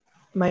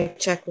Mic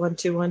check 1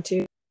 2 1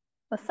 2.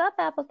 What's up,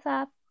 Apple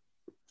Top?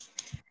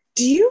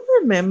 Do you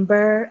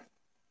remember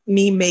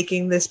me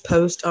making this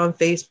post on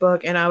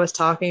Facebook and I was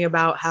talking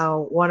about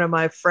how one of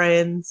my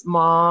friends'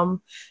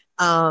 mom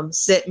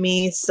sent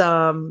me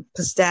some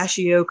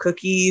pistachio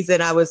cookies,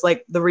 and I was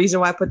like, the reason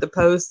why I put the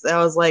post,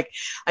 I was like,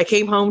 I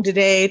came home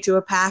today to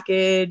a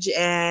package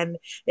and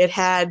it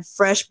had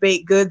fresh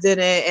baked goods in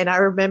it, and I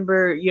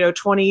remember,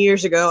 20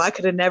 years ago I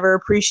could have never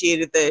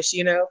appreciated this,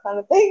 kind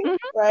of thing, Hmm.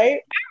 right?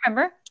 I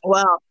remember.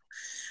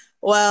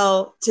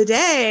 Well,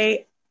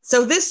 today,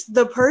 so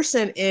the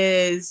person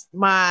is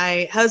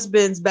my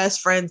husband's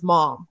best friend's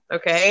mom,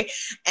 okay?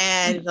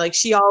 And like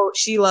she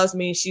loves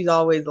me, she's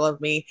always loved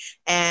me.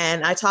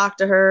 And I talk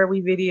to her, we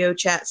video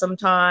chat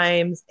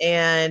sometimes,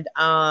 and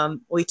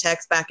we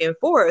text back and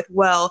forth.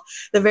 Well,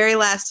 the very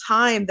last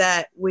time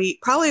that we,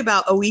 probably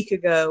about a week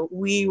ago,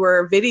 we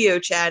were video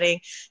chatting,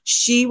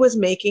 she was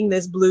making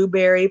this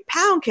blueberry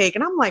pound cake,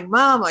 and I'm like,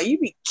 Mama, you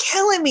be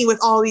killing me with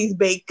all these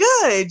baked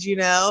goods.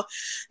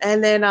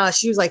 And then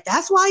she was like,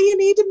 that's why you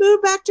need to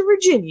move back to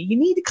Virginia. You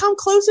need to come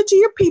closer to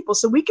your people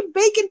so we can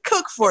bake and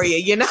cook for you.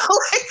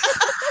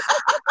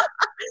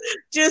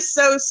 Just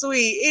so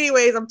sweet.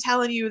 Anyways, I'm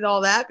telling you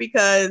all that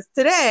because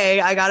today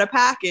I got a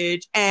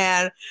package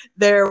and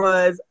there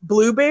was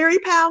blueberry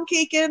pound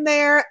cake in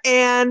there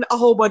and a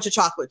whole bunch of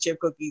chocolate chip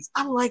cookies.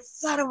 I'm like,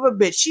 son of a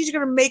bitch, she's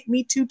going to make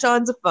me 2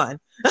 tons of fun.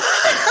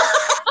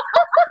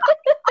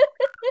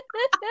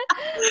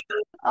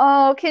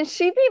 Oh, can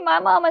she be my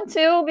mama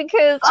too?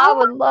 Because I Oh,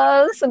 would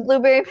love some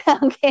blueberry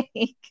pound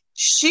cake.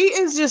 she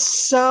is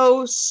just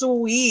so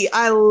sweet.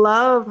 I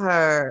love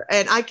her.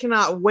 And I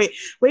cannot wait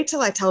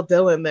till I tell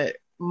Dylan that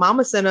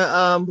Mama sent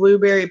a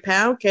blueberry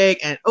pound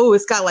cake, and oh,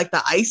 it's got like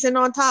the icing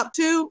on top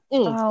too.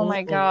 Oh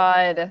my Mm.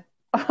 God.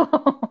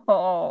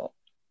 Oh,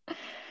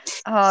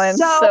 I'm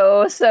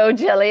So so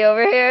jelly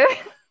over here.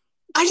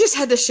 I just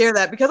had to share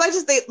that because I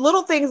just think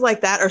little things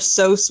like that are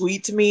so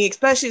sweet to me,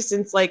 especially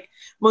since like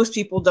most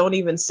people don't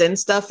even send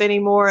stuff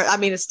anymore. I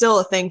mean, it's still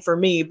a thing for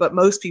me, but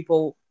most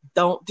people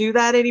don't do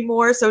that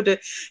anymore. So to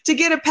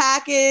get a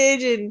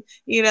package, and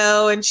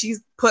and she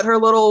put a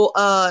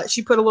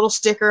little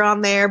sticker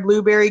on there,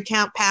 blueberry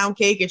count pound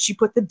cake, and she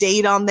put the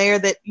date on there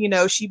that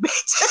she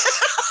baked.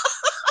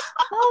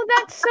 Oh,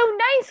 that's so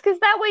nice because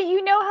that way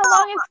you know how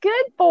long it's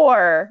good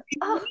for.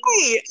 Oh,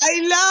 I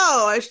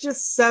know. It's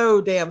just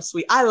so damn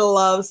sweet. I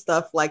love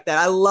stuff like that.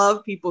 I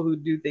love people who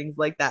do things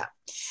like that.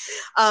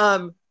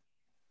 Um,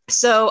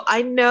 So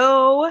I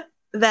know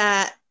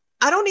that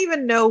I don't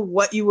even know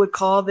what you would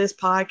call this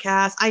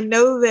podcast. I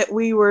know that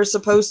we were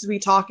supposed to be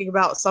talking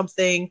about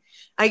something.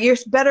 I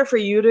guess better for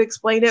you to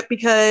explain it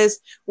because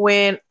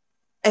when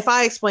if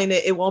I explain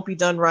it, it won't be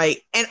done right.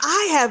 And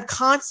I have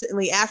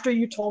constantly, after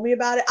you told me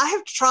about it, I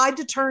have tried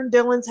to turn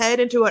Dylan's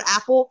head into an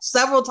apple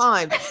several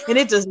times, and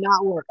it does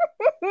not work.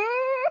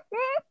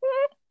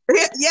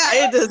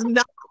 Yeah, it does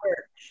not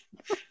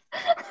work.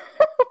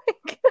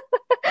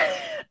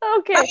 I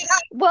okay. mean,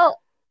 Well,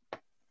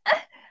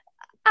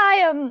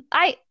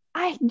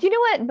 you know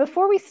what?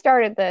 Before we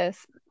started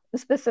this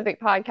specific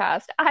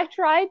podcast, I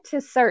tried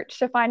to search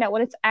to find out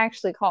what it's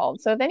actually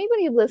called. So if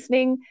anybody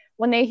listening,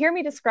 when they hear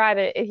me describe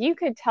it, if you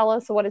could tell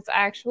us what it's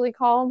actually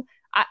called,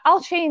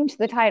 I'll change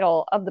the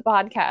title of the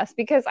podcast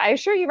because I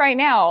assure you right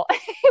now,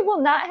 it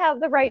will not have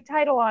the right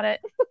title on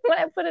it when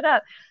I put it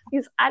up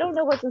because I don't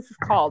know what this is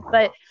called,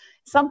 but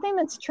something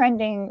that's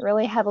trending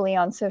really heavily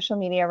on social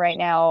media right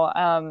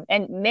now,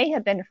 and may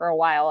have been for a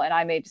while, and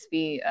I may just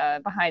be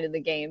behind in the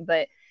game,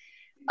 but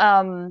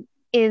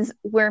is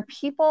where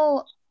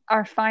people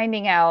are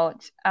finding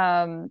out,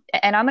 and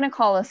I'm going to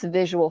call us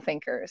visual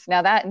thinkers.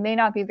 Now, that may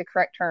not be the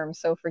correct term,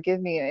 so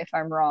forgive me if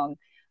I'm wrong.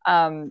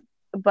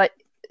 But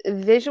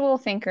visual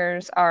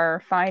thinkers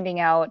are finding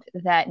out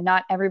that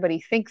not everybody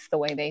thinks the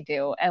way they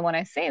do. And when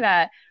I say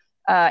that,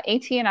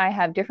 AT and I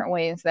have different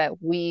ways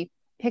that we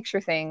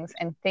picture things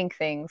and think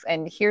things.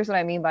 And here's what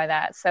I mean by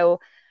that. So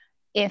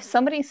if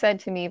somebody said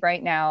to me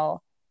right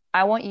now,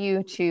 I want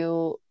you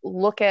to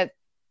look at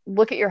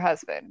your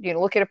husband,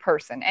 look at a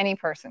person, any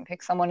person,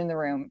 pick someone in the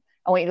room.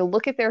 I want you to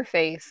look at their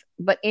face,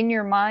 but in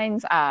your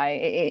mind's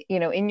eye,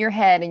 in your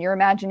head, in your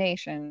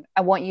imagination,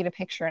 I want you to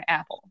picture an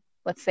apple.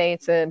 Let's say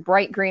it's a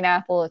bright green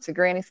apple, it's a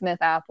Granny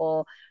Smith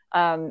apple.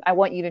 I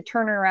want you to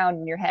turn it around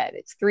in your head.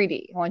 It's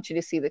 3D. I want you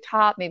to see the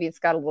top. Maybe it's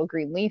got a little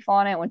green leaf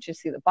on it. I want you to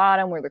see the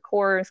bottom where the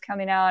core is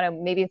coming out,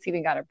 and maybe it's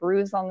even got a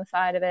bruise on the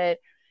side of it.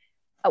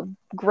 A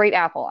great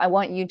apple. I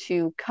want you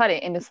to cut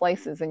it into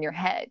slices in your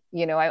head.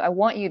 I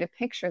want you to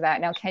picture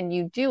that. Now, can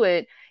you do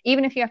it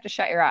even if you have to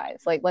shut your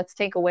eyes? Like, let's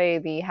take away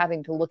the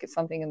having to look at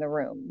something in the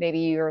room. Maybe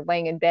you're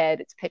laying in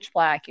bed, it's pitch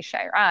black, you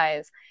shut your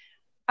eyes.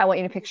 I want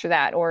you to picture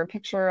that. Or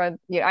picture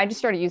I just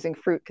started using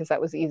fruit because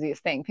that was the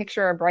easiest thing.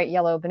 Picture a bright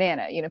yellow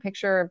banana,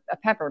 picture a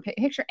pepper,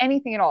 picture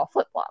anything at all,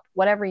 flip flop,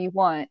 whatever you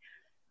want,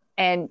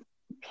 and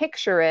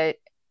picture it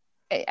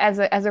as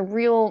a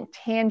real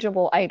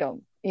tangible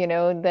item,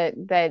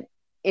 that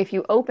if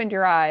you opened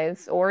your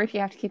eyes or if you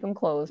have to keep them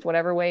closed,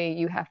 whatever way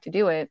you have to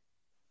do it,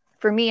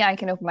 for me, I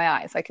can open my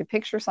eyes. I could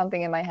picture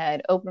something in my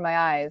head, open my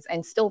eyes,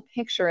 and still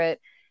picture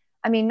it.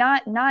 I mean,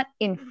 not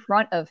in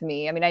front of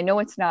me. I mean, I know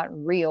it's not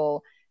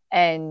real,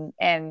 and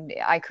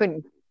I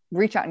couldn't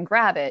reach out and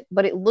grab it,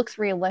 but it looks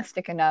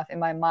realistic enough in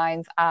my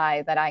mind's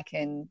eye that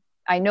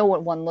I know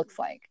what one looks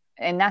like.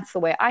 And that's the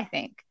way I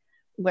think.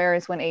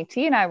 Whereas when AT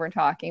and I were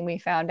talking, we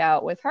found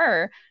out with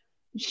her,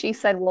 she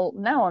said, well,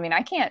 no, I mean,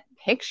 I can't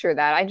picture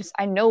that.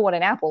 I know what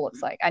an apple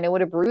looks like. I know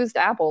what a bruised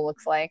apple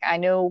looks like. I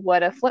know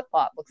what a flip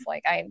flop looks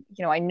like. I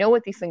know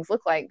what these things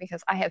look like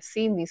because I have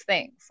seen these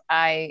things.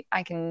 I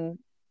can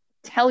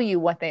tell you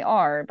what they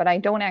are, but I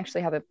don't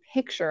actually have a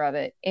picture of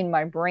it in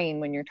my brain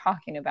when you're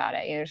talking about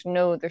it. There's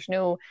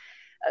no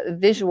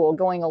visual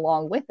going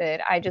along with it.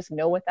 I just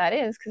know what that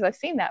is because I've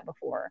seen that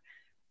before.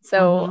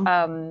 So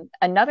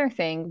another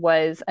thing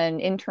was an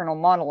internal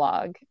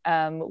monologue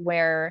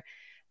where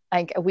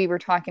like we were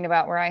talking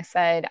about where I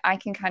said I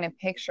can kind of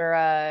picture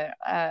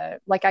I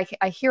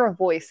hear a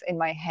voice in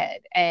my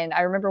head. And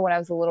I remember when I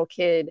was a little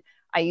kid,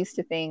 I used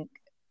to think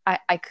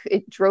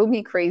it drove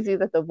me crazy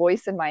that the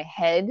voice in my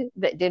head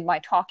that did my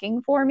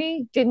talking for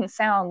me didn't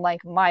sound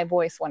like my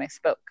voice when I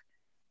spoke.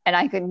 And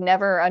I could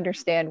never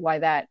understand why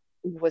that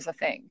was a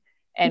thing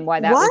and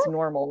why that was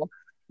normal.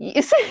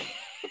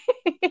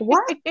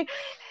 What?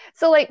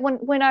 So like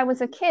when I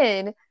was a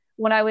kid,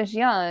 when I was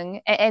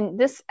young, and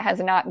this has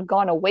not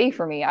gone away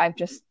from me, I've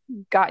just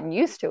gotten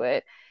used to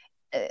it.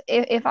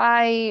 If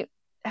I'm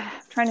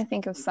trying to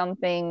think of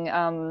something,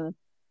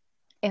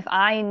 if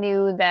I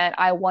knew that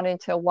I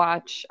wanted to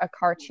watch a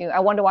cartoon, I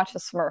wanted to watch the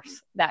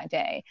Smurfs that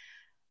day,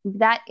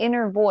 that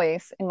inner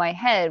voice in my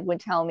head would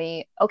tell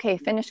me, okay,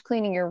 finish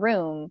cleaning your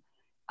room.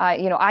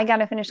 I got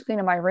to finish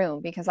cleaning my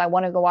room because I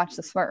want to go watch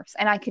the Smurfs.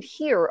 And I could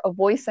hear a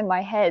voice in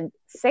my head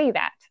say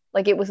that.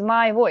 Like it was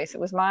my voice.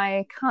 It was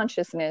my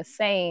consciousness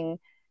saying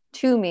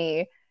to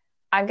me,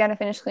 I've got to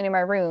finish cleaning my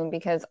room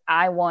because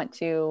I want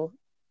to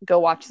go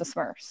watch the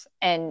Smurfs.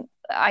 And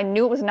I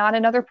knew it was not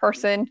another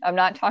person. I'm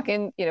not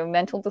talking,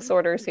 mental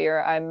disorders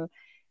here.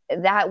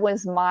 That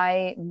was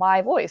my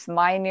voice,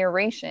 my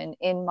narration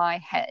in my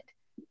head.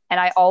 And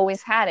I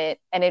always had it.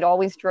 And it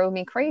always drove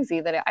me crazy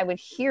that I would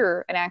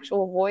hear an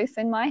actual voice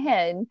in my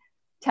head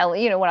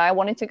telling, when I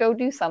wanted to go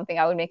do something,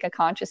 I would make a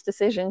conscious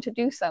decision to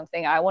do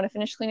something. I want to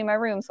finish cleaning my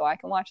room so I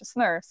can watch the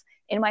Smurfs.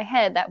 In my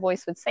head, that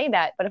voice would say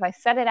that. But if I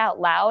said it out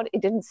loud,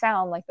 it didn't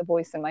sound like the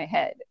voice in my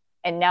head.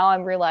 And now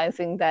I'm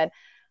realizing that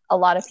a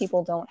lot of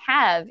people don't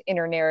have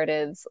inner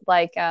narratives.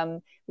 Like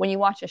when you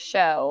watch a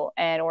show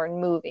or a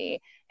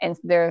movie, and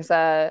there's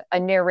a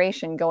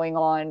narration going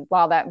on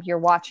while that you're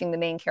watching the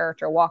main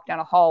character walk down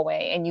a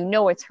hallway, and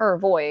it's her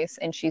voice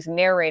and she's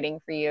narrating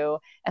for you,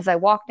 as I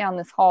walk down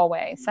this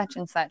hallway, such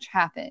and such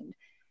happened.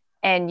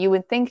 And you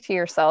would think to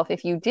yourself,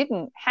 if you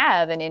didn't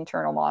have an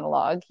internal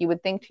monologue, you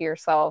would think to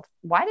yourself,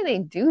 why do they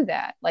do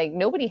that? Like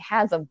nobody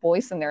has a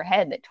voice in their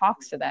head that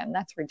talks to them.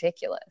 That's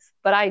ridiculous.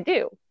 But I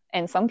do.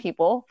 And some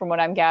people, from what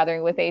I'm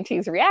gathering with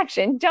AT's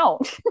reaction,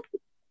 don't.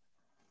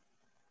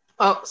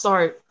 Oh,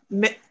 sorry.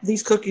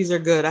 These cookies are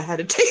good. I had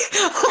to take.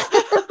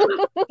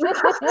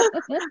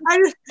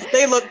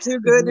 They look too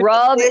good.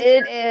 Rub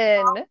it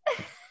in.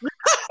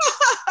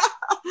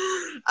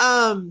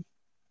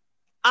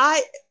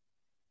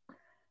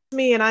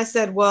 I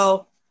said,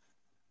 well,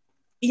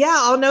 yeah,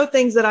 I'll know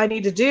things that I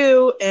need to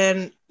do,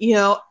 and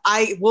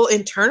I will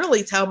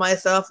internally tell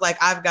myself like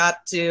I've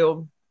got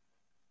to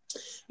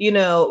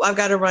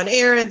run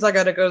errands. I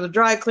got to go to the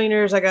dry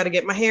cleaners. I got to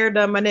get my hair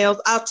done, my nails.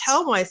 I'll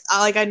tell myself,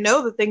 I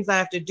know the things I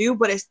have to do,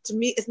 but to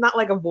me, it's not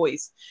like a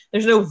voice.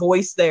 There's no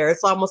voice there.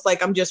 It's almost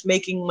like I'm just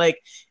making like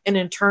an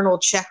internal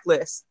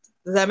checklist.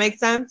 Does that make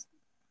sense?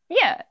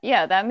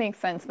 Yeah, that makes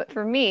sense. But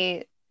for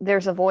me,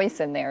 there's a voice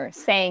in there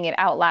saying it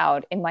out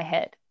loud in my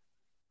head.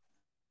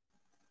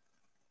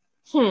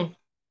 You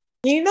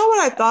know what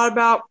I thought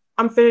about?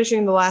 I'm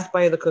finishing the last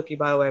bite of the cookie,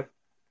 by the way.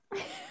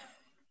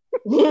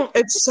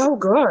 It's so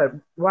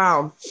good.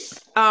 Wow.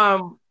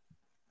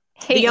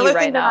 Hate the other you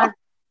right now.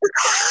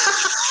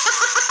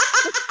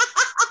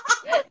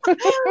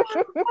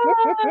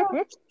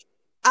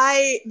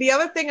 The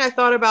other thing I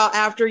thought about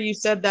after you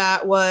said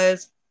that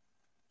was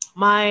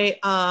my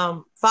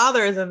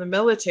father is in the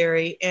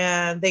military,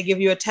 and they give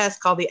you a test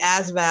called the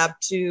ASVAB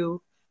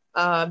to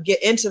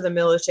get into the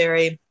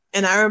military.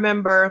 And I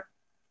remember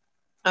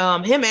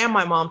him and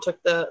my mom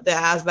took the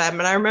ASVAB,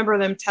 and I remember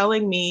them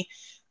telling me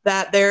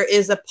that there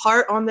is a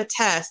part on the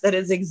test that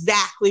is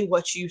exactly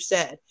what you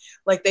said.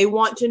 Like they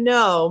want to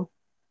know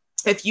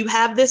if you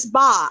have this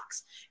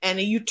box and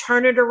you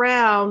turn it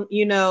around,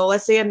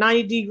 let's say a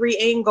 90-degree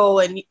angle,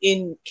 and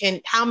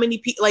can how many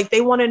people, like they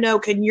want to know,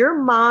 can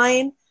your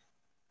mind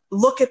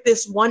look at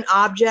this one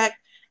object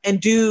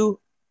and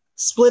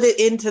split it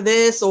into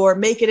this or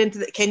make it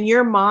into can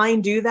your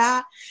mind do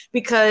that?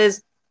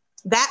 Because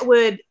that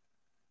would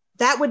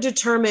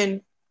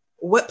determine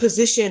what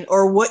position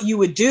or what you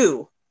would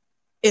do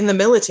in the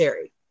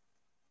military.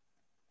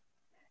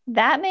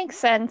 That makes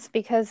sense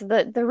because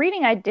the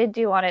reading I did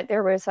do on it,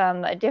 there was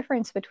a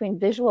difference between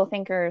visual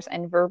thinkers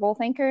and verbal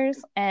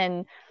thinkers.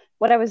 And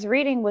what I was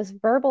reading was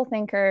verbal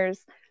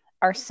thinkers,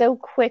 are so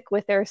quick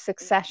with their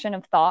succession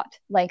of thought.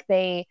 Like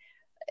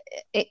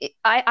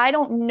I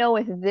don't know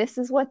if this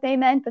is what they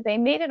meant, but they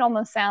made it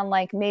almost sound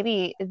like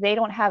maybe they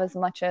don't have as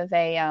much of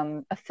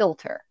a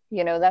filter.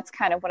 You know, that's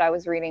kind of what I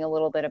was reading a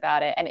little bit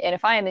about it. And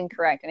if I am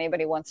incorrect, and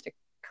anybody wants to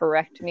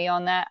correct me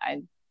on that,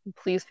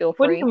 please feel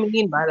What do free. you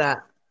mean by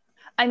that?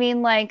 I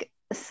mean, like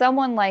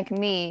someone like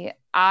me,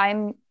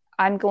 I'm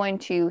going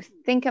to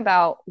think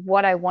about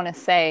what I want to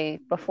say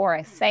before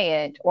I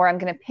say it, or I'm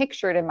going to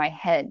picture it in my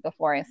head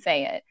before I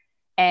say it.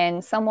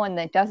 And someone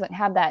that doesn't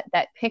have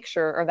that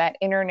picture or that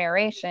inner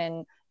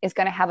narration is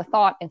going to have a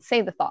thought and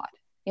say the thought.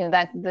 You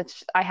know,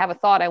 that's I have a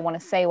thought, I want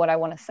to say what I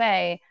want to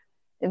say.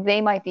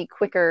 They might be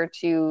quicker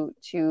to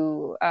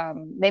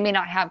they may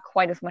not have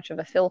quite as much of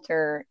a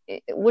filter,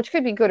 which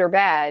could be good or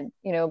bad,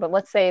 you know. But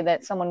let's say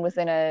that someone was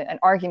in an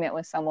argument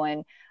with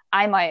someone,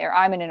 I'm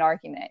in an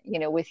argument, you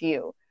know, with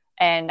you,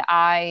 and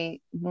I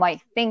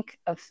might think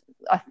of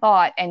a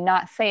thought and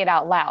not say it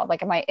out loud.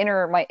 Like my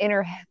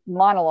inner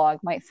monologue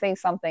might say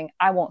something,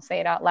 I won't say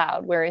it out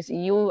loud, whereas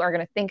you are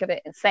going to think of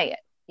it and say it,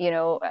 you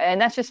know.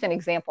 And that's just an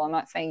example. I'm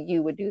not saying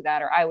you would do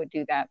that or I would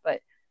do that, but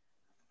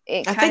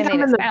it kind of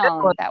made it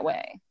sound that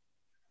way.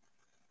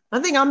 I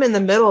think I'm in the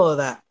middle of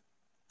that.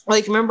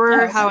 Like,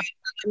 remember how I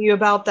told you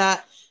about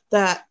that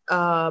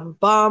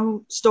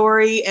bum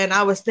story, and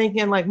I was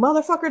thinking like,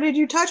 motherfucker, did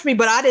you touch me?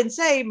 But I didn't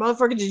say,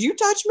 motherfucker, did you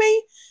touch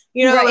me?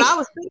 You know, right. But I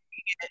was thinking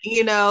it,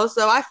 you know,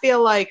 so I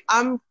feel like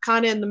I'm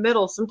kind of in the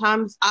middle.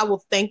 Sometimes I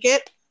will think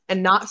it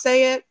and not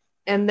say it,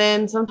 and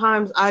then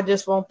sometimes I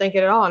just won't think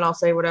it at all, and I'll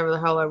say whatever the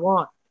hell I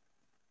want.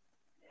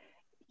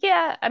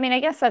 Yeah, I mean, I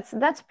guess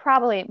that's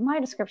probably my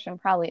description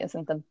probably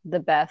isn't the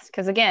best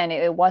because again,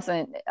 it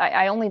wasn't.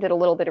 I only did a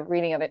little bit of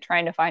reading of it,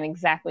 trying to find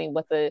exactly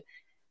what the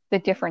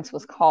difference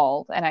was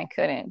called, and I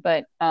couldn't.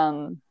 But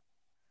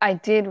I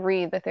did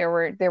read that there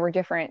were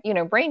different, you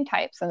know, brain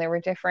types, and there were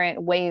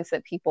different ways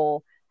that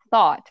people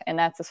thought, and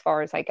that's as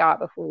far as I got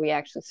before we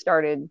actually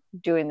started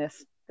doing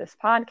this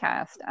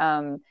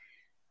podcast,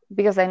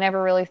 because I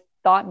never really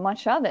thought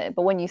much of it.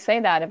 But when you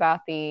say that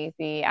about the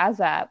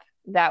ASVAB,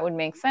 that would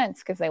make sense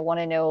because they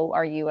want to know,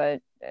 are you a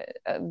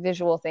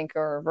visual thinker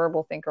or a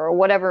verbal thinker or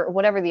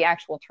whatever the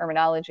actual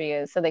terminology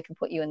is, so they can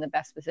put you in the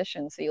best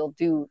position so you'll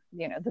do,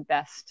 you know, the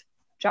best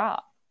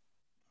job.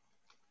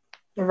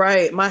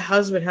 Right. My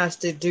husband has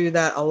to do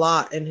that a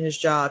lot in his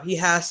job. He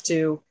has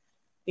to,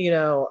 you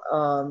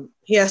know,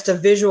 he has to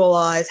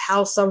visualize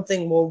how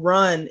something will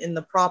run in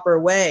the proper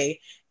way.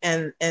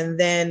 And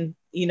then,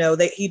 you know,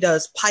 he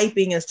does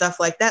piping and stuff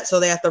like that. So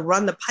they have to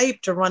run the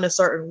pipe to run a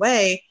certain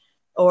way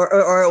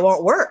or it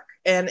won't work.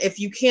 And if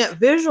you can't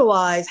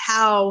visualize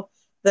how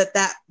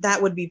that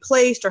would be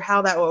placed or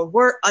how that would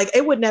work, like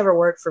it would never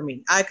work for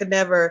me. I could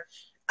never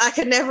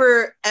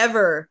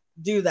ever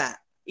do that,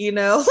 you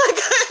know, like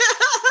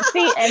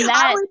see, and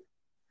that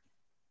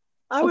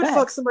I would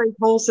fuck somebody's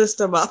whole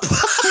system up.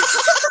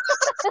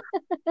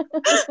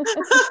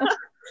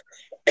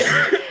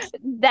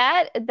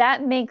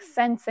 that makes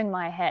sense in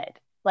my head.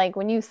 Like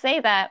when you say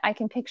that, I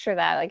can picture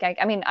that. Like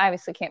I mean, I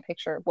obviously can't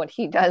picture what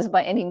he does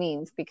by any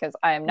means because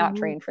I am not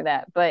trained for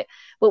that. But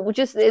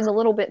just in the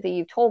little bit that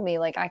you told me,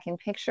 like I can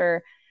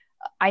picture.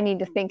 I need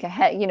to think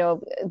ahead, you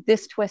know,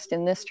 this twist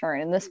and this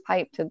turn and this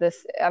pipe to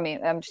this. I mean,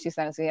 I'm just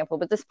using that as an example,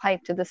 but this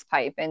pipe to this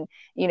pipe and,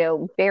 you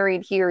know,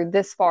 buried here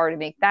this far to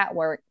make that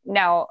work.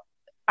 Now,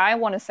 I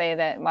want to say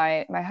that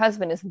my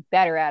husband is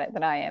better at it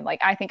than I am.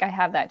 Like, I think I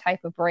have that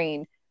type of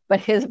brain, but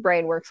his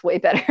brain works way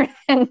better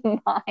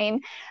than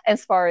mine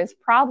as far as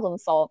problem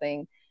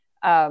solving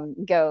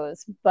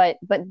goes. But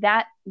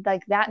that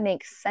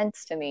makes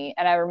sense to me.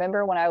 And I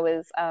remember when I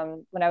was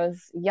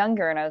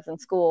younger and I was in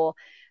school,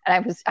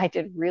 and I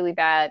did really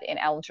bad in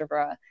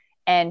algebra,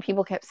 and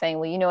people kept saying,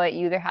 well, you know what,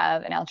 you either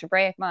have an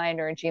algebraic mind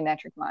or a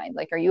geometric mind.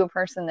 Like, are you a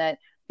person that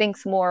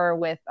thinks more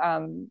with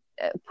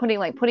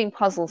putting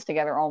puzzles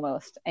together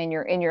almost in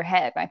your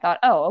head? And I thought,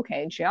 oh,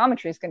 okay,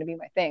 geometry is going to be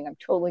my thing. I'm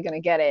totally going to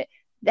get it.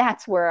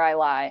 That's where I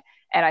lie.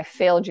 And I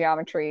failed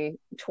geometry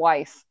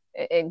twice.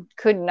 It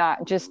could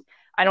not just,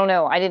 I don't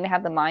know. I didn't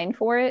have the mind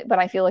for it, but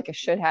I feel like I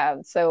should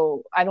have.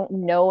 So I don't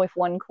know if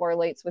one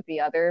correlates with the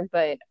other,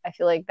 but I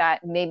feel like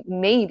that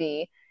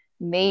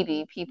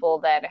maybe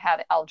people that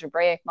have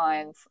algebraic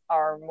minds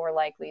are more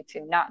likely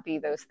to not be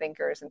those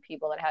thinkers, and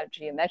people that have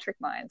geometric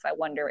minds, I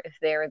wonder if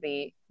they're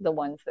the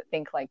ones that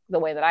think like the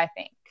way that I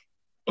think,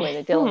 the way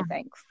that Dylan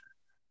thinks.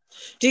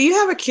 Do you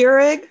have a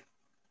Keurig?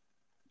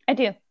 I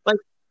do.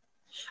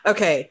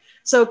 Okay,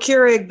 so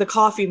Keurig, the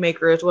coffee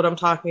maker, is what I'm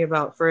talking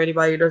about for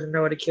anybody who doesn't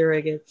know what a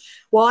Keurig is.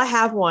 Well, I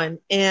have one,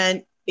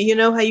 and you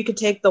know how you could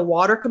take the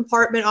water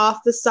compartment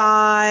off the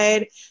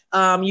side.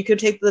 You could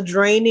take the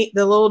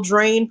little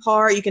drain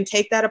part. You can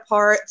take that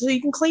apart so you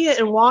can clean it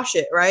and wash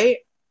it, right?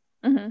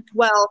 Mm-hmm.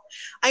 Well,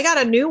 I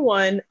got a new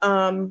one.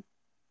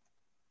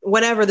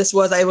 Whenever this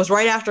was, it was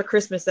right after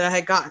Christmas that I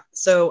had gotten.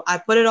 So I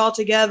put it all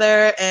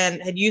together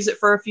and had used it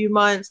for a few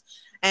months.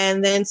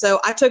 And then so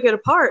I took it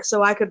apart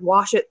so I could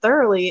wash it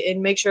thoroughly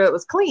and make sure it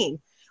was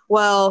clean.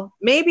 Well,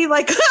 maybe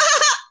like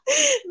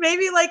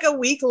a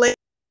week later,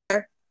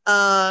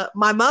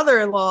 my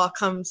mother-in-law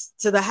comes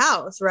to the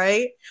house,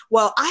 right?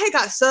 Well, I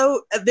got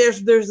so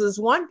there's this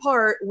one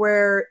part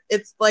where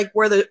it's like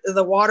where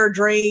the water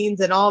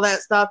drains and all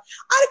that stuff.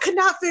 I could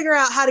not figure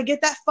out how to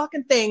get that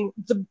fucking thing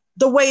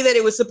the way that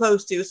it was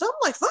supposed to. So I'm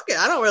like, fuck it,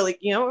 I don't really,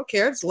 don't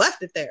care. I just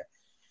left it there.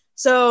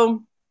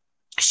 So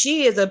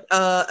she is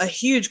a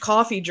huge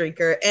coffee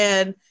drinker,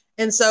 and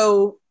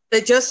so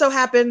it just so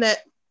happened that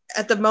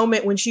at the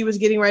moment when she was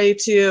getting ready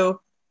to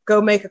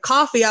go make a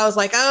coffee, I was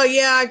like, oh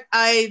yeah,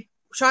 I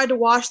tried to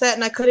wash that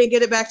and I couldn't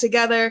get it back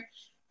together.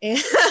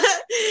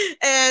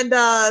 And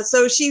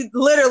so she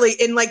literally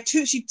in like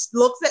she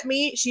looks at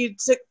me, she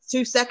took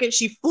 2 seconds,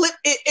 she flipped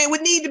it. It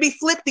would need to be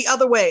flipped the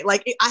other way.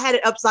 Like I had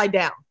it upside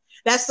down.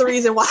 That's the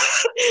reason why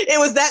it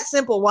was that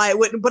simple, why it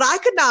wouldn't, but I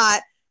could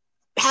not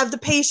have the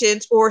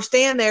patience or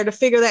stand there to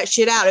figure that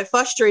shit out. It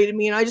frustrated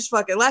me and I just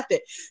fucking left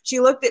it. She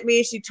looked at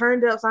me, she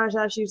turned it upside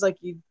down. She was like,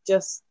 you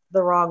just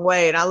the wrong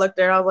way. And I looked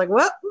at her, I was like,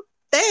 well,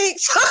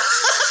 thanks.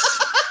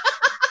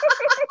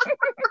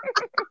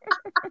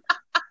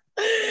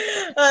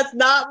 That's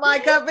not my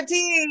cup of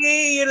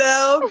tea,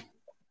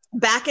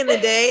 Back in the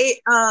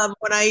day,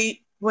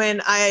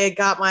 when I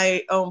got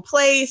my own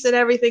place and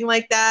everything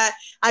like that,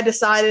 I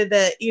decided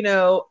that,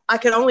 I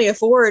could only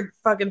afford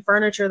fucking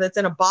furniture that's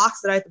in a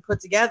box that I have to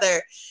put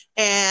together.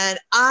 And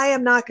I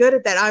am not good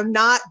at that. I'm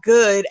not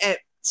good at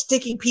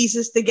sticking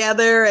pieces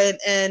together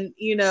and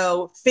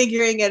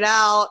figuring it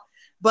out.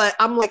 But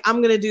I'm like,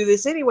 I'm going to do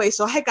this anyway.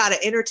 So I got an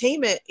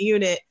entertainment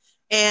unit.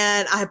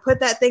 And I put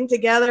that thing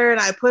together and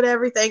I put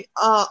everything,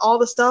 all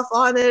the stuff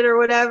on it or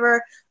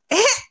whatever.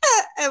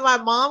 And my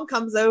mom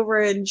comes over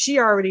and she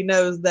already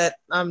knows that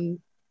I'm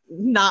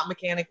not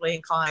mechanically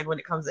inclined when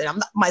it comes in.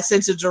 My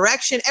sense of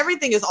direction,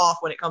 everything is off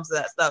when it comes to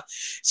that stuff.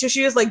 So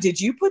she was like, did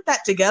you put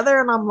that together?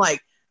 And I'm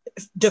like,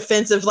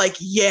 defensive, like,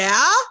 yeah,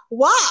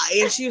 why?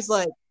 And she was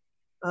like,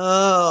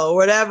 oh,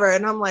 whatever.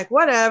 And I'm like,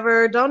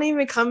 whatever. Don't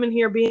even come in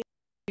here being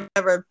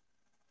whatever.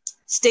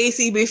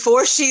 Stacy,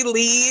 before she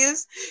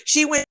leaves,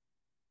 she went,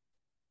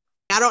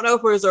 I don't know if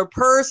it was her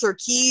purse or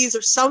keys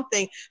or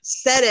something,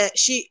 set it.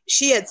 She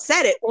had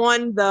set it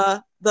on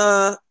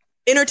the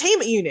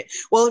entertainment unit.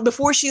 Well,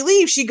 before she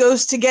leaves, she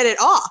goes to get it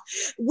off.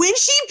 When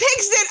she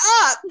picks it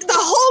up, the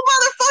whole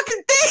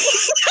motherfucking thing,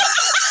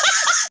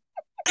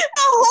 the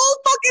whole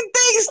fucking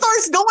thing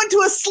starts going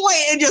to a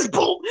slant and just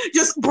boom,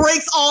 just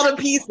breaks all to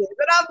pieces.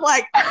 And I'm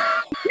like, you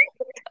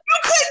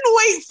couldn't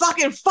wait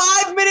fucking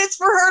 5 minutes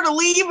for her to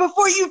leave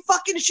before you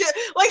fucking shit.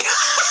 Like,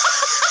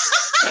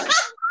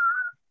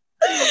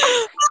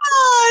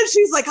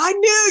 she's like, I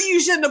knew you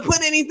shouldn't have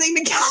put anything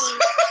together.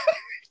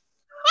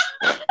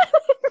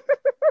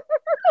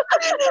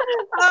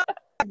 Oh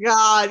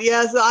God,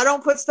 yeah. So I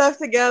don't put stuff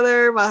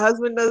together. My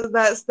husband does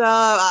that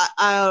stuff.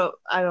 I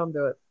don't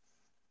do it.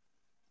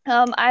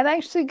 I'm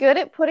actually good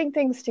at putting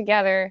things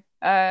together.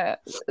 That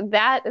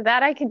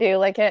I can do.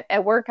 Like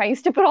at work, I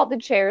used to put all the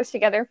chairs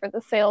together for the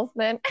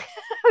salesman.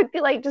 I would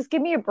be like, just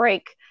give me a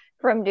break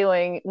from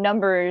doing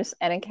numbers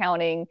and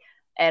accounting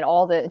and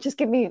all the, just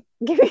give me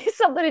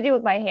something to do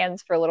with my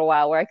hands for a little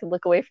while where I could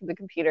look away from the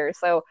computer.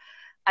 So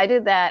I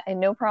did that and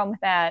no problem with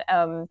that.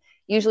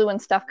 Usually when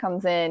stuff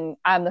comes in,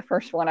 I'm the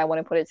first one. I want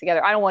to put it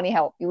together. I don't want any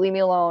help. You leave me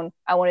alone.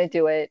 I want to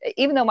do it.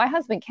 Even though my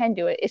husband can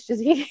do it. It's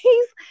just,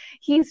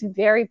 he's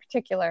very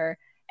particular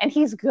and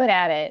he's good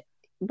at it.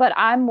 But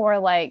I'm more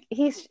like,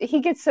 he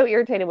gets so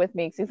irritated with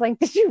me because he's like,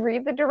 did you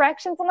read the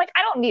directions? I'm like,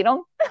 I don't need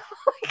them.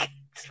 Like,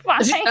 it's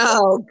fine.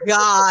 Oh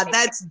God,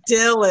 that's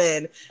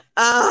Dylan.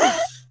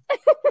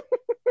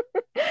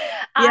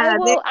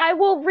 I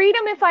will read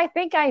them if I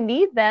think I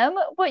need them,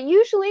 but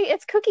usually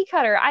it's cookie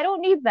cutter. I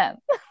don't need them.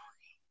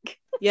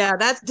 Yeah,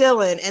 that's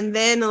Dylan. And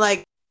then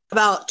like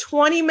about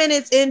 20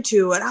 minutes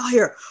into it, I'll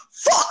hear,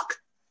 fuck,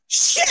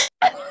 shit,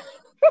 and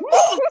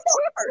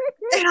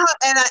then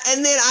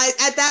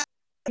at that,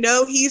 I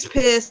know he's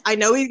pissed. I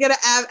know he's gonna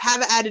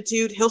have an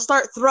attitude. He'll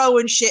start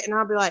throwing shit, and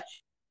I'll be like,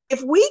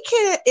 if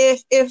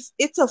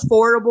it's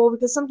affordable,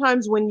 because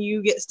sometimes when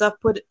you get stuff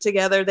put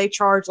together, they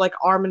charge like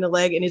arm and a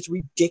leg, and it's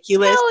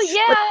ridiculous. Hell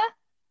yeah.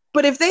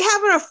 But if they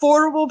have an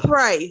affordable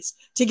price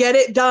to get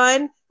it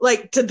done,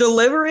 like to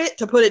deliver it,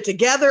 to put it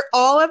together,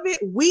 all of it,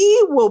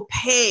 we will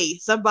pay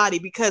somebody,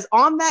 because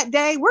on that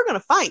day, we're going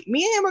to fight.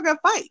 Me and him are going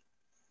to fight.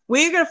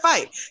 We're going to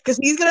fight because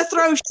he's going to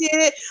throw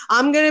shit.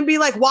 I'm going to be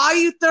like, why are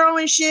you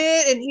throwing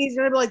shit? And he's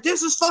going to be like,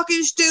 this is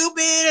fucking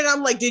stupid. And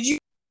I'm like, did you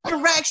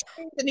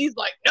directions? And he's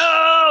like,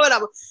 no. And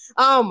I'm,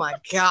 oh my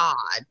God.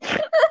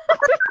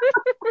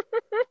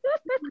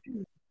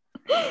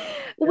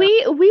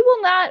 We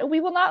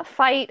will not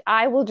fight.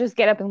 I will just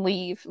get up and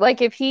leave.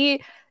 Like if he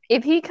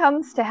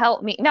comes to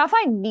help me. Now if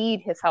I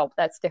need his help,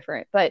 that's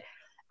different. But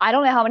I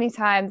don't know how many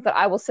times that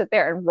I will sit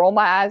there and roll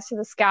my eyes to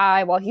the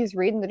sky while he's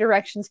reading the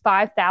directions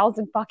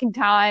 5,000 fucking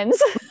times.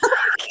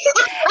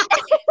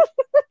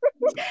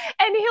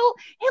 And he'll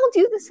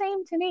do the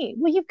same to me.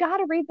 Well, you've got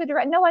to read the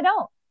direct. No, I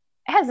don't.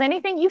 Has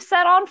anything you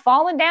set on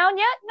fallen down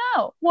yet?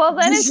 No. Well,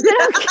 then it's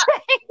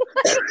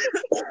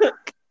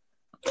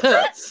okay.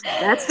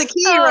 That's the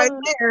key right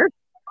there.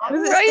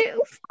 Right?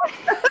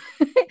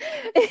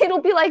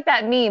 It'll be like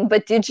that meme,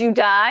 but did you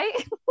die?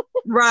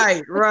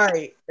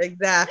 Right,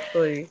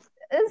 exactly.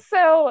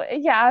 So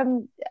yeah,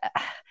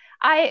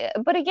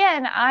 but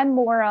again, I'm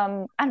more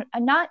I'm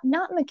not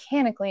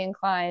mechanically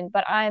inclined,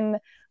 but I'm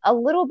a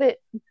little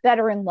bit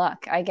better in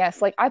luck, I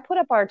guess. Like I put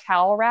up our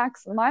towel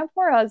racks. My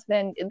poor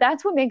husband,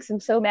 that's what makes him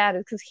so mad,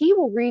 is because he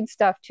will read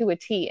stuff to a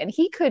T, and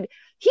he could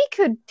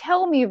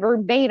tell me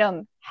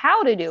verbatim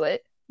how to do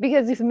it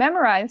because he's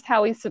memorized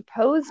how he's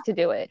supposed to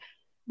do it.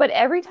 But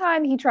every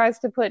time he tries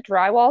to put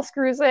drywall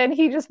screws in,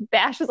 he just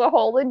bashes a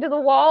hole into the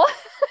wall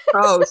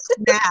Oh,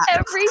 snap.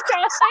 every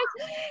time.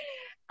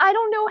 I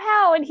don't know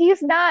how. And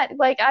he's not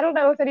like, I don't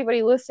know if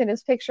anybody listening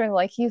is picturing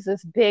like he's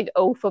this big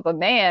oaf of a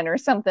man or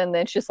something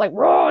that's just like,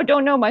 whoa,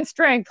 don't know my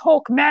strength,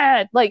 Hulk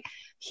mad. Like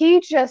he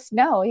just,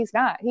 no, he's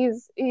not.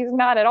 He's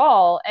not at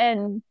all.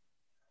 And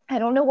I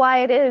don't know why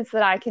it is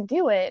that I can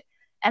do it.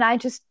 And I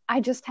just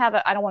have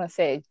I don't want to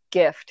say a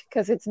gift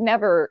because it's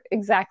never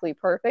exactly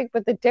perfect,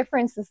 but the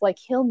difference is like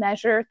he'll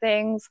measure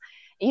things,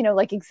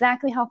 like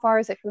exactly how far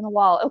is it from the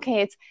wall?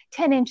 Okay, it's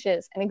 10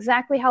 inches. And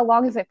exactly how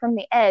long is it from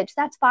the edge?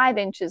 That's 5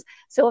 inches.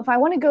 So if I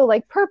want to go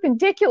like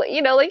perpendicular,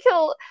 like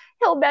he'll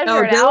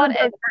measure it out.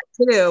 And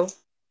too. That's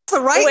the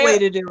right way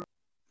to do it.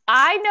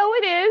 I know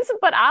it is,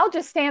 but I'll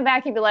just stand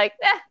back and be like,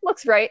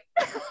 looks right.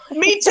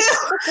 Me too.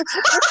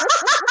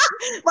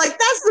 Like,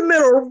 that's the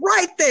middle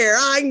right there.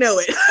 I know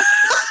it.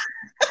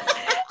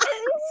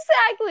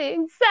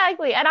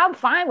 Exactly. And I'm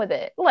fine with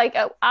it. Like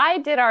I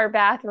did our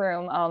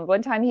bathroom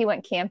one time he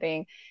went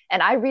camping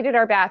and I redid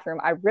our bathroom.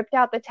 I ripped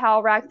out the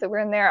towel racks that were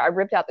in there. I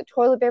ripped out the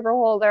toilet paper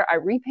holder. I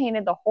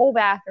repainted the whole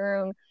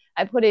bathroom.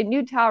 I put in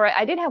new towel rack.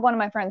 I did have one of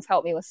my friends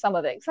help me with some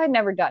of it because I'd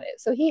never done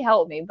it. So he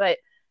helped me. But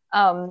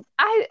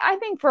I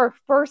think for a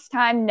first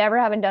time, never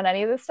having done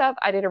any of this stuff,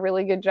 I did a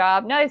really good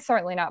job. No, it's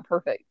certainly not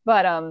perfect,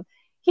 but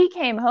he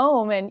came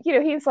home and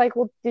he's like,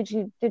 well, did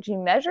you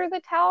measure the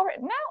towel?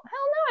 No, hell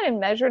no, I didn't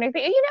measure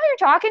anything. You know who you're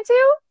talking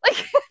to?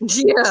 Like,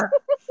 yeah.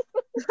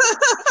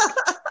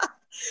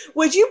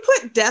 Would you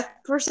put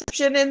depth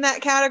perception in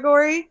that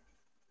category?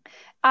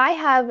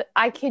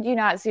 I kid you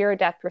not, zero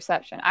depth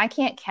perception. I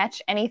can't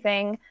catch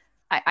anything.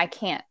 I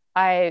can't.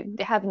 I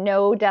have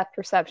no depth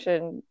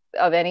perception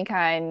of any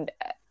kind.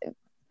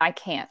 I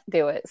can't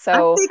do it.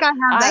 So I think I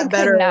have that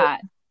better.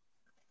 Not.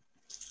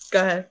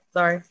 Go ahead.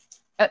 Sorry.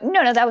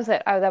 No, that was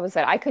it. I was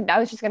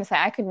just going to say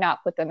I could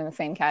not put them in the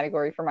same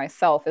category for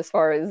myself as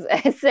far as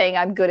saying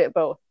I'm good at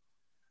both.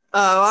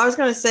 Oh, I was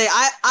going to say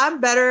I'm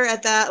better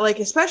at that. Like,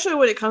 especially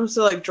when it comes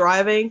to like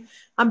driving,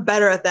 I'm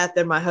better at that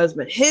than my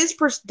husband. His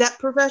depth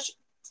perception.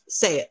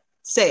 Say it.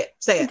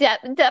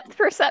 Depth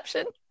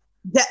perception.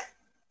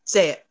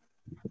 Say it.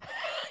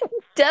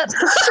 Depth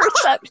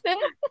perception.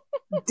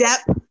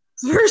 Depth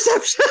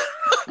perception.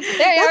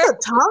 That's a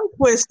tongue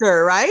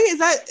twister, right?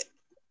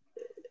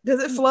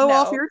 Does it flow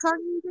off your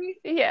tongue?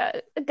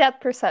 Yeah,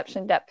 depth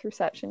perception.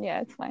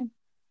 Yeah, it's fine.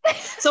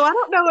 So I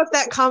don't know if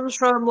that comes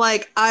from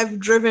like I've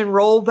driven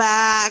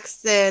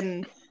rollbacks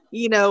and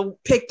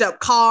picked up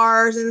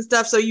cars and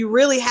stuff. So you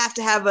really have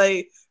to have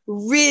a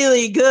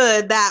really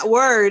good that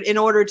word in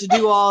order to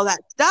do all that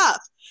stuff.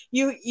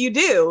 You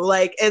do,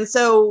 like, and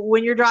so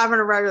when you're driving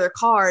a regular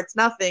car, it's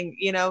nothing,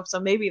 so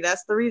maybe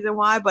that's the reason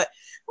why. But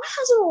my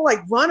husband will like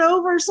run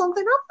over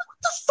something. I'm like, what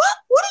the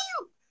fuck? What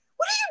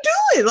are you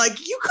doing?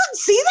 Like, you couldn't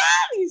see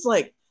that? And he's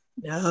like,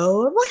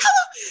 no. I'm like,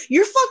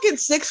 you're fucking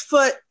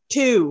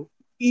 6'2".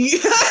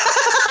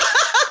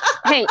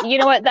 Hey, you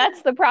know what?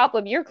 That's the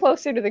problem. You're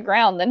closer to the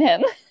ground than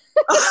him.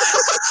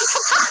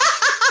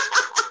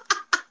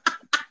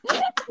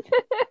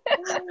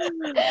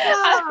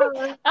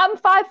 I'm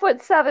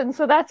 5'7",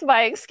 so that's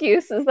my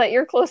excuse, is that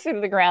you're closer to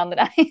the ground than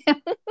I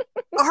am.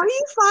 Are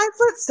you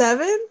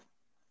 5'7"?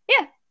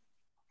 Yeah.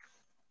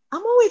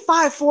 I'm only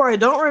 5'4". I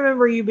don't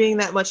remember you being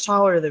that much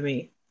taller than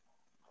me.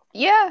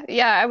 Yeah.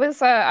 I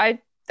was. I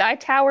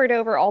towered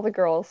over all the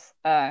girls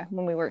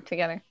when we worked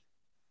together.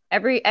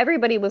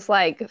 Everybody was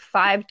like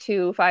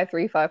 5'2",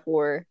 5'3",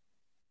 5'4".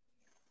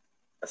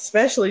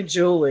 Especially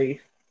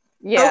Julie.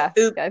 Yeah,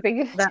 oops, I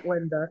think that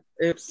Linda.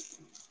 Oops.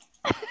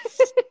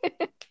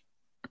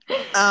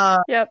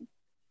 Yep.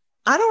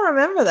 I don't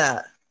remember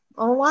that.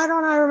 Oh, why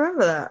don't I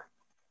remember that?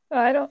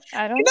 I don't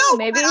know.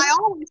 Maybe I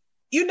always,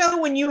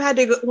 when you had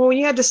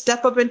to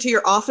step up into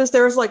your office,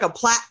 there was like a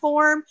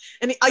platform,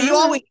 and you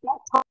always.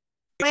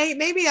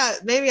 Maybe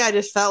I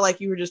just felt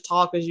like you were just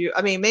tall because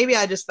maybe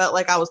I just felt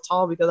like I was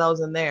tall because I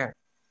was in there.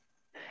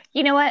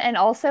 You know what? And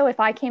also,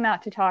 if I came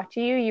out to talk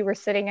to you, you were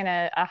sitting in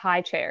a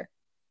high chair.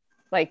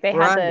 Like they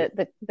had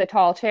the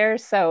tall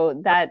chairs,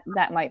 so that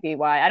might be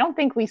why. I don't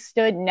think we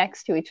stood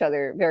next to each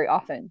other very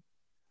often.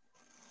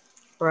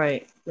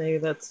 Right. Maybe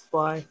that's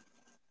why.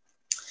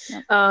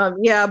 Yep.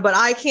 Yeah, but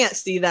I can't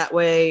see that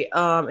way.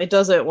 It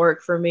doesn't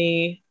work for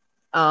me.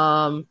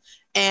 And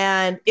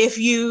if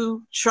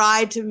you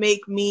tried to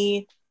make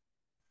me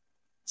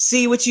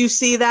see what you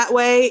see that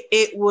way,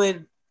 it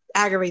would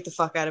aggravate the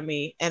fuck out of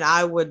me, and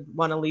I would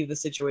want to leave the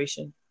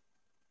situation.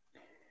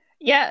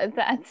 Yeah,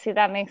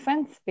 that makes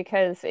sense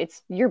because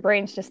it's your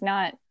brain's just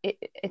not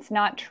it's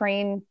not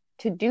trained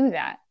to do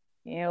that,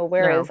 No.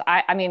 whereas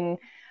I mean,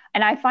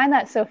 and I find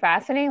that so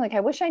fascinating. Like I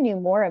wish I knew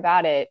more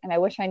about it and I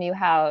wish I knew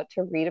how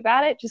to read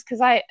about it just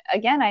because I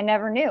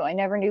never knew. I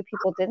never knew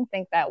people didn't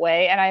think that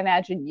way, and I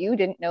imagine you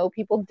didn't know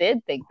people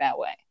did think that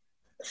way.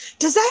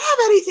 Does that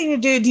have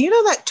anything to do you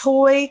know that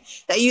toy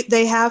that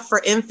they have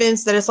for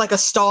infants that is like a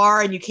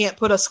star and you can't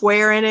put a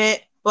square in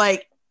it?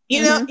 Like,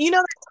 Hmm. you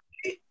know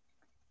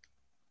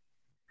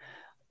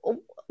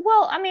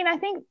Well, I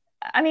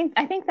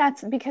think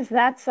that's because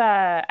that's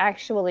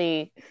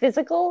actually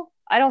physical.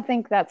 I don't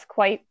think that's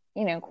quite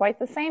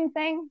the same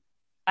thing.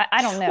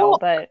 I don't know, well,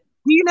 but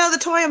do you know the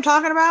toy I'm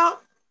talking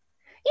about?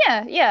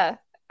 yeah, yeah.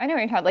 I know what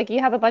you're talking. Like you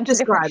have a bunch of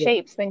different Describe it.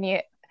 shapes, then you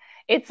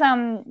it's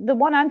the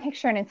one I'm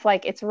picturing, it's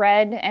like it's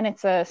red and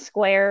it's a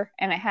square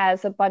and it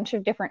has a bunch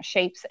of different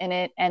shapes in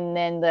it, and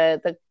then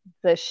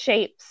the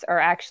shapes are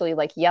actually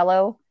like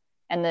yellow,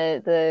 and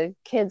the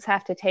kids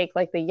have to take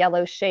like the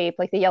yellow shape,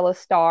 like the yellow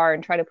star,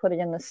 and try to put it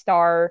in the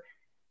star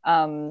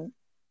um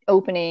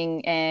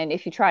opening, and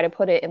if you try to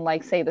put it in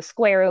like say the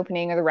square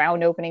opening or the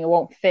round opening, it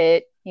won't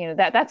fit.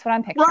 That's what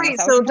I'm picturing. Is Right.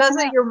 that what So you're talking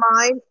about?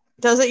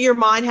 doesn't your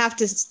mind have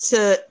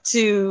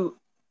to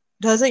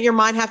doesn't your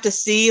mind have to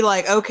see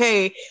like,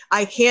 okay,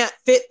 I can't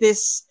fit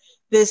this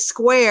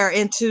square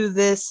into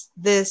this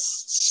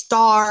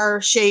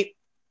star shape.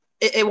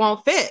 It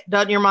won't fit.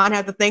 Doesn't your mind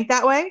have to think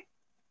that way?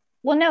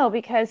 Well, no,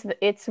 because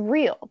it's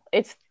real.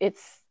 It's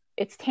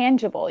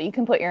tangible. You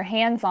can put your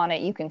hands on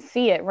it. You can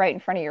see it right in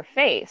front of your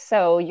face.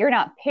 So you're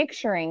not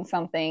picturing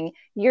something.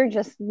 You're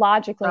just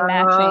logically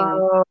matching.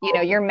 Oh,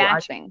 You're I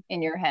matching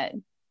in your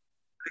head.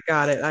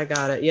 got it. I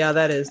got it. Yeah,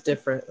 that is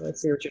different.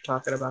 Let's see what you're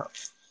talking about.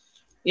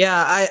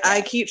 Yeah, I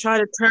Yeah. keep trying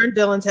to turn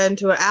Dylan's head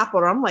into an apple.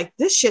 And I'm like,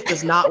 this shit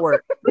does not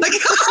work. Like,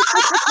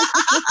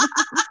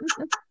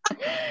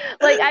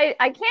 Like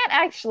I can't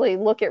actually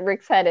look at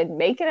Rick's head and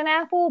make it an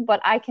apple, but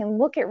I can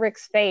look at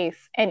Rick's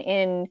face,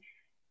 and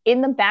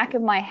in the back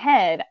of my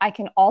head, I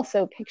can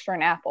also picture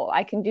an apple.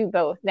 I can do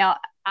both. Now,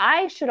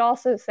 I should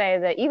also say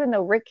that even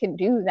though Rick can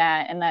do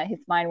that and that his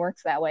mind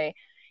works that way,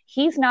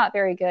 he's not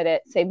very good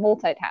at, say,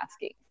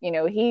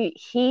 multitasking.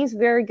 He's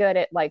very good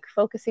at like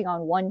focusing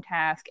on one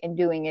task and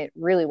doing it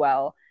really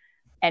well.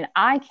 And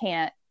I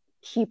can't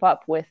keep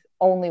up with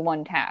only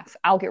one task.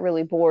 I'll get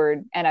really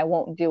bored and I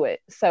won't do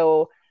it.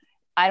 So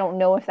I don't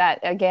know if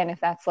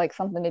that's like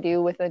something to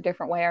do with a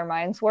different way our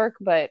minds work,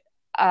 but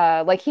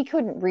like he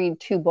couldn't read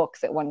two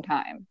books at one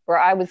time. Where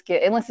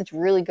unless it's a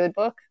really good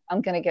book,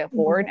 I'm gonna get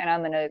bored and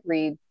I'm gonna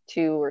read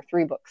two or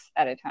three books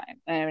at a time,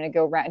 and I'm gonna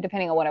go around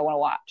depending on what I want to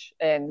watch.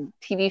 And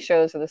TV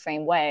shows are the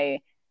same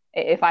way.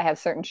 If I have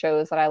certain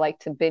shows that I like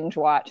to binge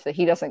watch that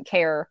he doesn't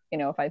care,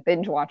 if I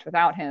binge watch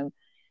without him,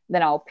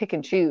 then I'll pick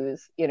and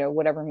choose,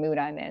 whatever mood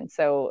I'm in.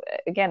 So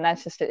again,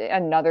 that's just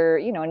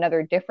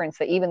another difference,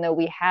 that even though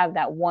we have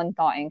that one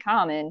thought in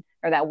common,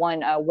 or that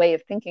one way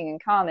of thinking in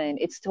common,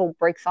 it still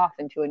breaks off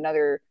into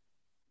another,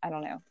 I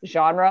don't know,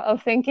 genre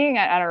of thinking.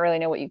 I don't really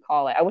know what you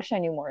call it. I wish I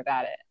knew more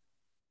about it.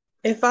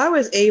 if I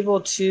was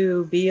able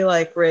to be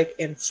like Rick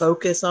and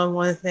focus on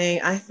one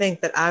thing, I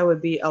think that I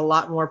would be a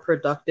lot more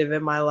productive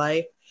in my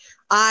life.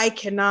 I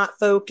cannot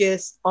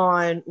focus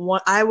on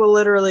one. I will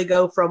literally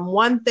go from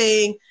one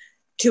thing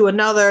to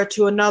another,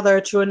 to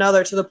another, to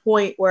another, to the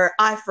point where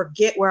I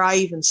forget where I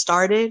even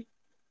started.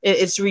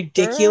 It's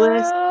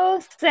ridiculous.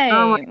 Girl,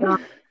 Oh my same. God.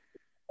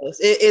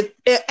 It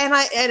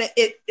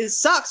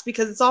sucks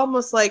because it's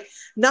almost like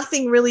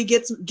nothing really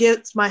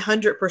gets my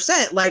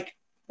 100%, like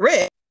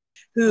Rick,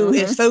 who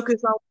is Hmm.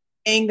 focused on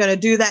going to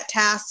do that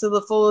task to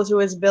the fullest of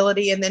his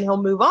ability, and then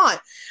he'll move on.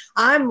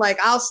 I'm like,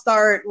 I'll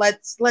start.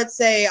 Let's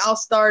say I'll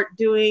start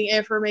doing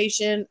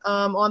information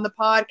on the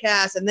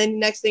podcast, and then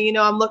next thing you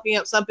know, I'm looking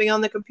up something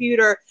on the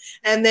computer,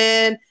 and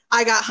then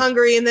I got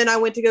hungry, and then I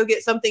went to go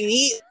get something to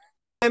eat.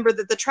 Remember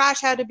that the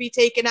trash had to be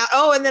taken out.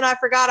 Oh, and then I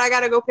forgot I got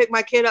to go pick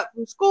my kid up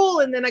from school,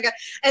 and then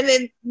and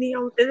then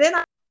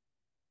I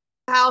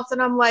the house,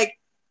 and I'm like,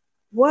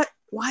 what?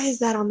 Why is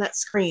that on that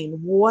screen?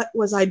 What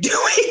was I doing?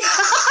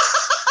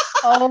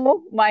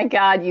 Oh my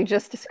God, you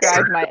just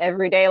described my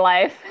everyday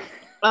life.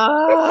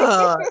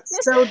 Oh,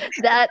 so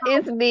That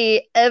is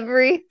me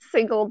every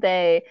single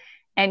day.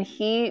 And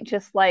he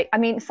just like, I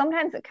mean,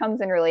 sometimes it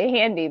comes in really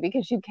handy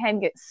because you can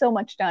get so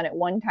much done at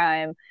one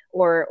time,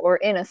 or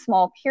in a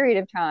small period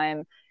of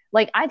time.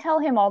 Like I tell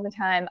him all the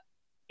time,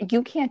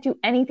 you can't do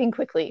anything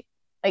quickly.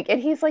 Like,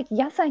 and he's like,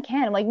 yes, I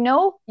can. I'm like,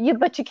 no,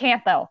 but you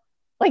can't though.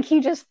 Like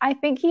I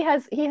think he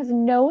has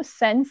no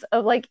sense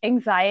of like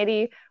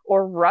anxiety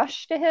or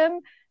rush to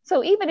him.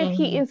 So even if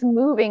he mhm. is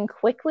moving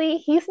quickly,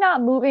 he's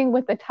not moving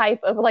with the type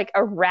of like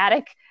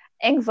erratic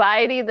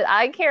anxiety that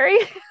I carry.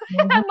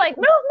 Mhm. I'm like,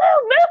 move,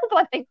 move,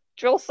 move, like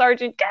drill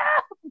sergeant. Go!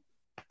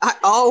 I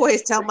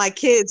always tell my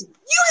kids,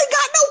 you ain't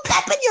got no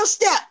pep in your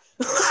step.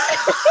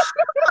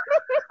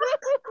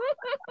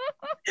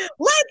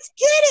 Let's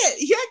get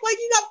it. You act like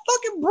you got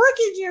fucking brick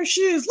in your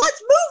shoes.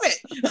 Let's move it.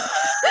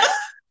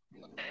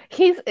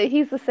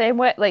 He's the same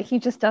way. Like he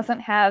just doesn't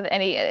have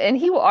any, and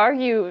he will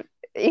argue.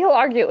 he'll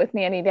argue it with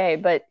me any day,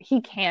 but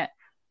he can't.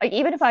 Like,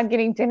 even if I'm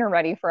getting dinner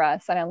ready for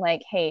us and I'm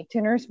like, hey,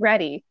 dinner's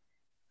ready,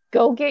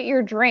 go get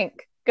your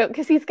drink. Go,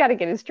 because he's got to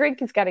get his drink,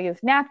 he's got to get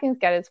his napkins,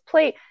 got his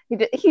plate.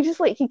 He just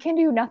like he can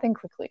do nothing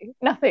quickly,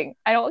 nothing.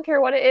 I don't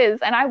care what it is,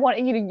 and I want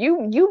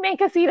you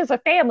make us eat as a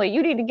family.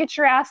 You need to get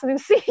your ass in the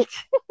seat.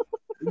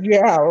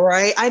 Yeah,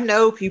 right. I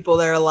know people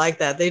that are like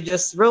that. They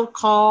just real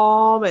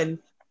calm and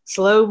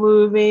slow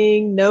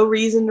moving, no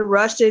reason to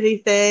rush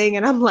anything.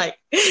 And I'm like,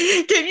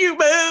 can you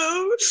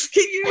move?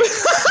 Can you?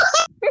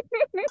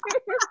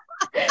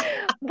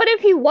 But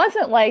if he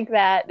wasn't like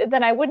that,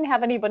 then I wouldn't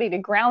have anybody to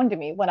ground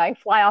me when I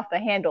fly off the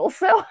handle.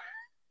 So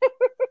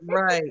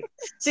Right.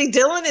 See,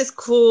 Dylan is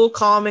cool,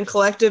 calm, and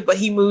collective, but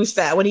he moves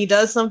fast. When he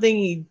does something,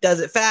 he does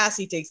it fast.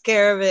 He takes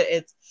care of it.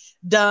 It's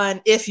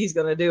done if he's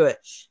going to do it.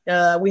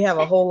 We have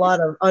a whole lot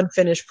of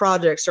unfinished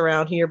projects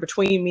around here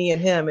between me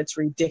and him. It's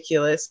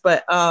ridiculous.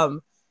 But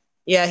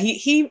yeah,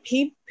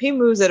 he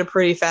moves at a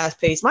pretty fast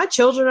pace. My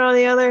children, on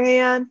the other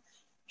hand,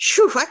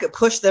 whew, I could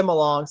push them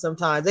along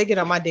sometimes. They get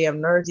on my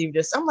damn nerves.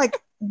 I'm like,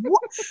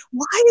 what?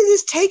 Why is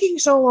this taking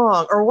so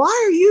long? Or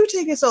why are you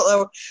taking so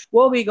long?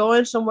 We'll be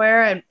going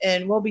somewhere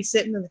and we'll be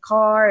sitting in the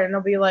car and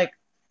they'll be like,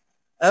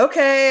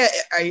 okay,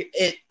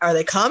 are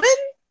they coming?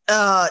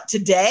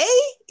 Today?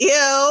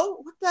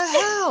 What the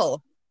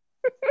hell?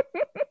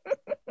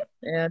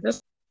 Yeah,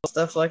 just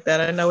stuff like that.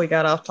 I know we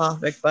got off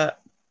topic, but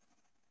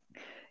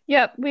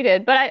yep, we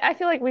did. But I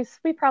feel like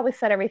we probably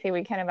said everything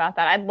we can about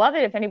that. I'd love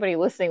it if anybody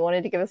listening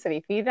wanted to give us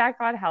any feedback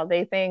on how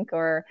they think,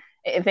 or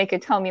if they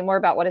could tell me more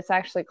about what it's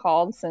actually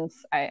called,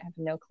 since I have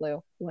no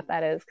clue what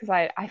that is, because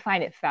I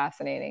find it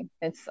fascinating.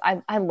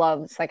 I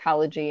love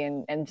psychology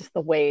and just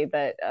the way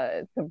that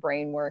the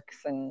brain works,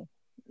 and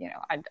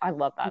I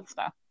love that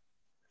stuff.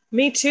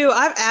 Me too.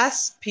 I've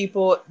asked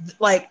people,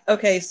 like,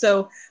 okay,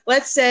 so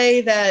let's say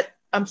that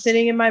I'm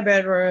sitting in my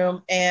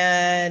bedroom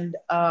and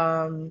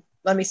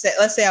let's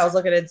say I was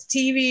looking at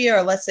TV,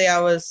 or let's say I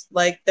was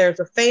like, there's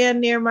a fan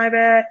near my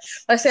bed.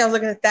 Let's say I was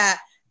looking at that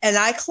and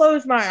I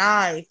close my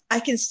eyes. I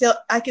can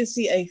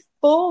see a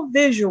full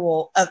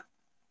visual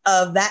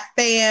of that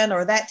fan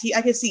or that TV.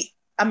 I can see,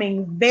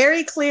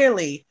 very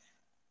clearly,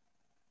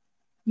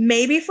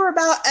 maybe for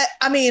about,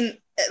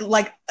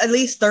 like at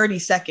least 30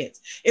 seconds.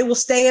 It will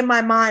stay in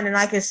my mind and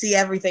I can see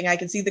everything. I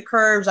can see the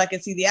curves. I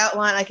can see the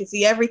outline. I can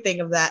see everything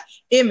of that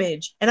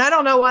image. And I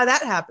don't know why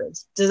that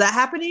happens. Does that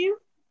happen to you?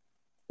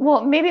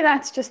 Well, maybe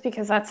that's just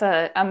because that's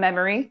a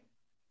memory.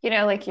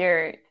 Like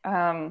your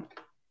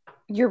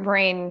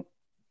brain,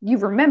 you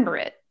remember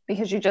it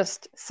because you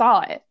just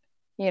saw it.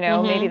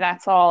 Maybe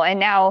that's all. And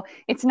now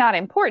it's not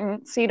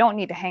important, so you don't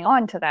need to hang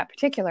on to that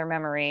particular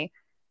memory.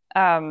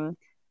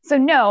 So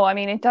no,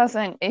 it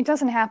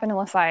doesn't happen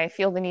unless I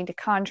feel the need to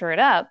conjure it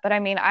up. But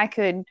I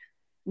could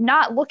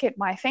not look at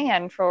my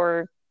fan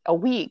for a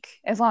week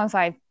as long as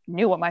I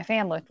knew what my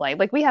fan looked like.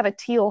 Like, we have a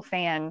teal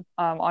fan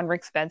on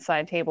Rick's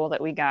bedside table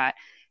that we got,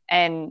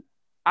 and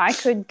I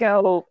could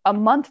go a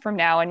month from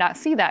now and not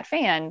see that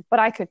fan, but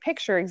I could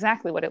picture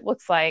exactly what it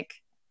looks like,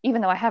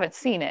 even though I haven't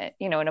seen it,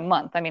 in a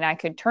month. I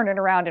could turn it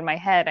around in my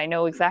head. I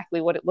know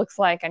exactly what it looks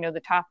like. I know the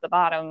top, the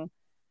bottom.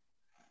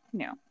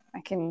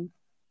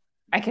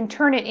 I can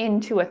turn it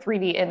into a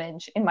 3D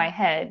image in my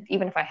head,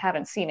 even if I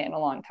haven't seen it in a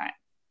long time.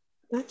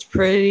 That's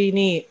pretty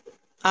neat.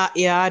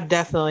 Yeah, I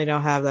definitely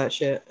don't have that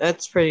shit.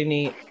 That's pretty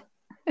neat.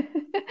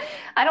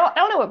 I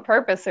don't know what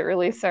purpose it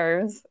really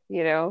serves.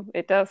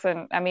 It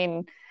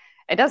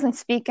doesn't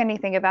speak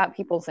anything about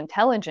people's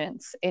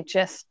intelligence. It's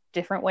just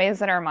different ways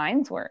that our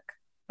minds work.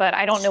 But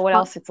I don't know what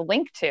else it's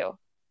linked to.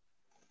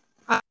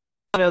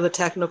 I know the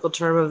technical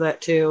term of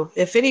that too.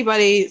 If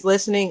anybody's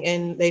listening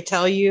and they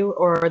tell you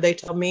or they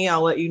tell me,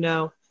 I'll let you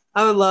know.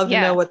 I would love to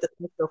know what the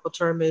technical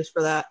term is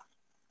for that.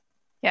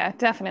 Yeah,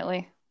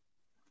 definitely.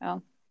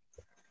 Well,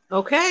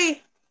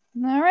 okay.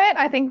 All right.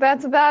 I think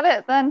that's about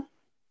it then.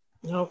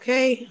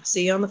 Okay.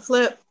 See you on the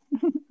flip.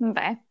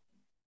 Bye.